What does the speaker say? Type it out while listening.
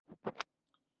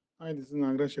Hi, this is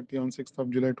Nagaraj Shetty on 6th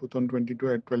of July 2022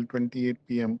 at 12:28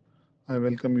 p.m. I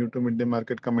welcome you to midday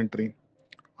market commentary.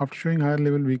 After showing higher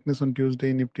level weakness on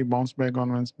Tuesday, Nifty bounced back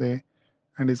on Wednesday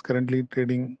and is currently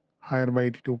trading higher by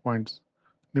 82 points.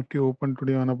 Nifty opened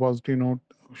today on a positive note,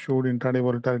 showed intraday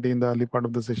volatility in the early part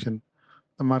of the session.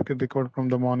 The market recovered from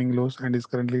the morning lows and is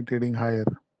currently trading higher.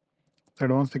 The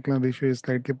advanced decline ratio is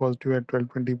slightly positive at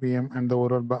 12:20 p.m. and the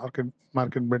overall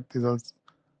market breadth is also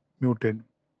muted.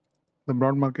 The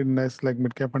broad market indices like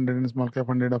mid cap 100 and small cap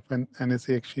 100 of an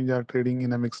NSE exchange are trading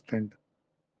in a mixed trend.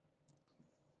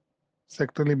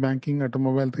 Sectorally, banking,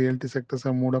 automobile, realty sectors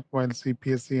have moved up while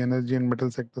CPSC, energy and metal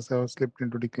sectors have slipped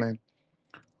into decline.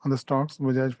 On the stocks,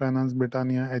 Bajaj Finance,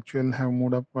 Britannia, HUL have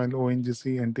moved up while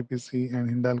ONGC, NTPC and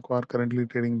Hindalco are currently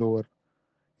trading lower.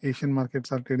 Asian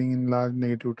markets are trading in large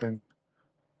negative trend.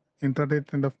 Intraday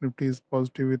trend of Nifty is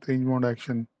positive with range bound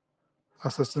action. A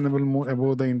sustainable move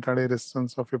above the intraday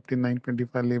resistance of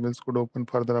 59.25 levels could open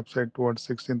further upside towards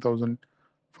 16,000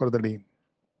 for the day.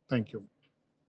 Thank you.